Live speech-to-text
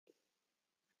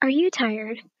Are you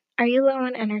tired? Are you low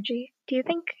on energy? Do you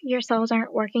think your cells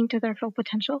aren't working to their full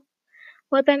potential?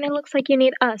 Well, then it looks like you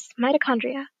need us,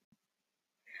 mitochondria.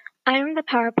 I am the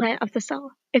power plant of the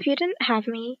cell. If you didn't have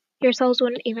me, your cells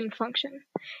wouldn't even function.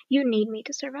 You need me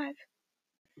to survive.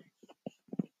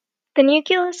 The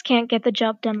nucleus can't get the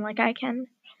job done like I can.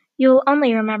 You'll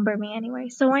only remember me anyway,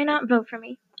 so why not vote for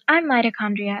me? I'm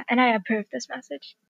mitochondria, and I approve this message.